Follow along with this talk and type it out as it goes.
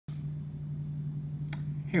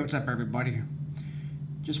Hey, what's up everybody?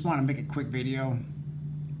 Just want to make a quick video,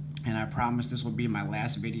 and I promise this will be my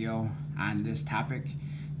last video on this topic.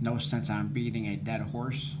 No sense on beating a dead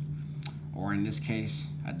horse, or in this case,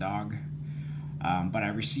 a dog. But I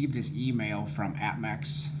received this email from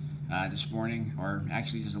Apex this morning, or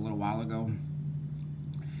actually just a little while ago,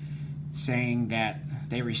 saying that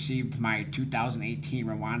they received my 2018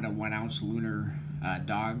 Rwanda 1-ounce Lunar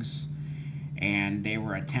dogs, and they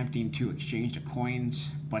were attempting to exchange the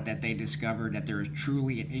coins, but that they discovered that there is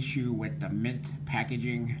truly an issue with the mint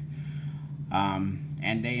packaging,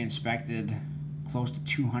 and they inspected close to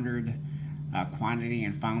 200 quantity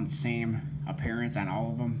and found the same appearance on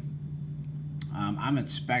all of them. I'm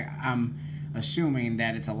assuming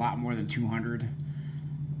that it's a lot more than 200,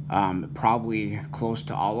 probably close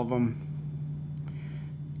to all of them.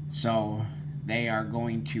 So they are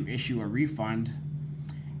going to issue a refund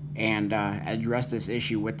and address this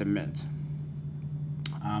issue with the mint.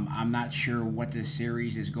 I'm not sure what this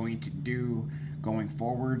series is going to do going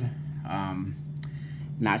forward.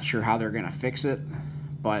 Not sure how they're going to fix it,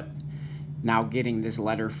 but now getting this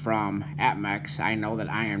letter from Apex, I know that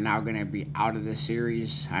I am now going to be out of this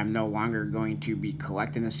series. I'm no longer going to be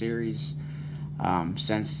collecting the series,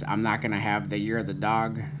 since I'm not going to have the year of the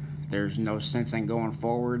dog. There's no sense in going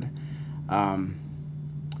forward.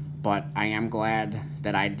 But I am glad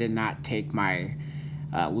that I did not take my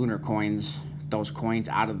lunar coins, those coins,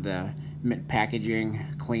 out of the mint packaging,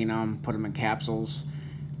 clean them, put them in capsules,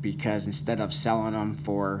 because instead of selling them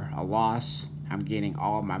for a loss, I'm getting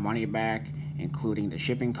all of my money back, including the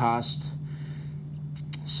shipping costs.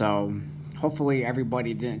 So hopefully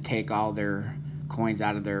everybody didn't take all their coins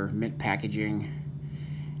out of their mint packaging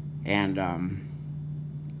and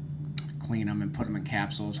clean them and put them in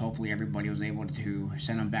capsules. Hopefully everybody was able to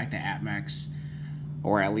send them back to Apex,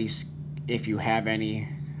 or at least if you have any,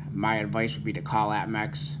 my advice would be to call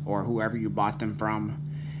Apex or whoever you bought them from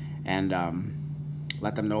and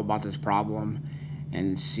let them know about this problem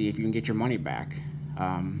and see if you can get your money back.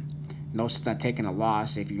 No sense in taking a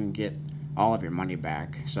loss if you can get all of your money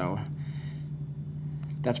back. So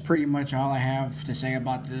that's pretty much all I have to say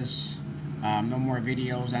about this. No more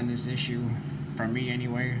videos on this issue from me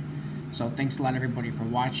anyway. So thanks a lot everybody for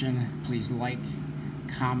watching. Please like,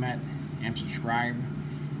 comment, and subscribe.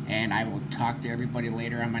 And I will talk to everybody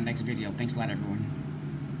later on my next video. Thanks a lot everyone.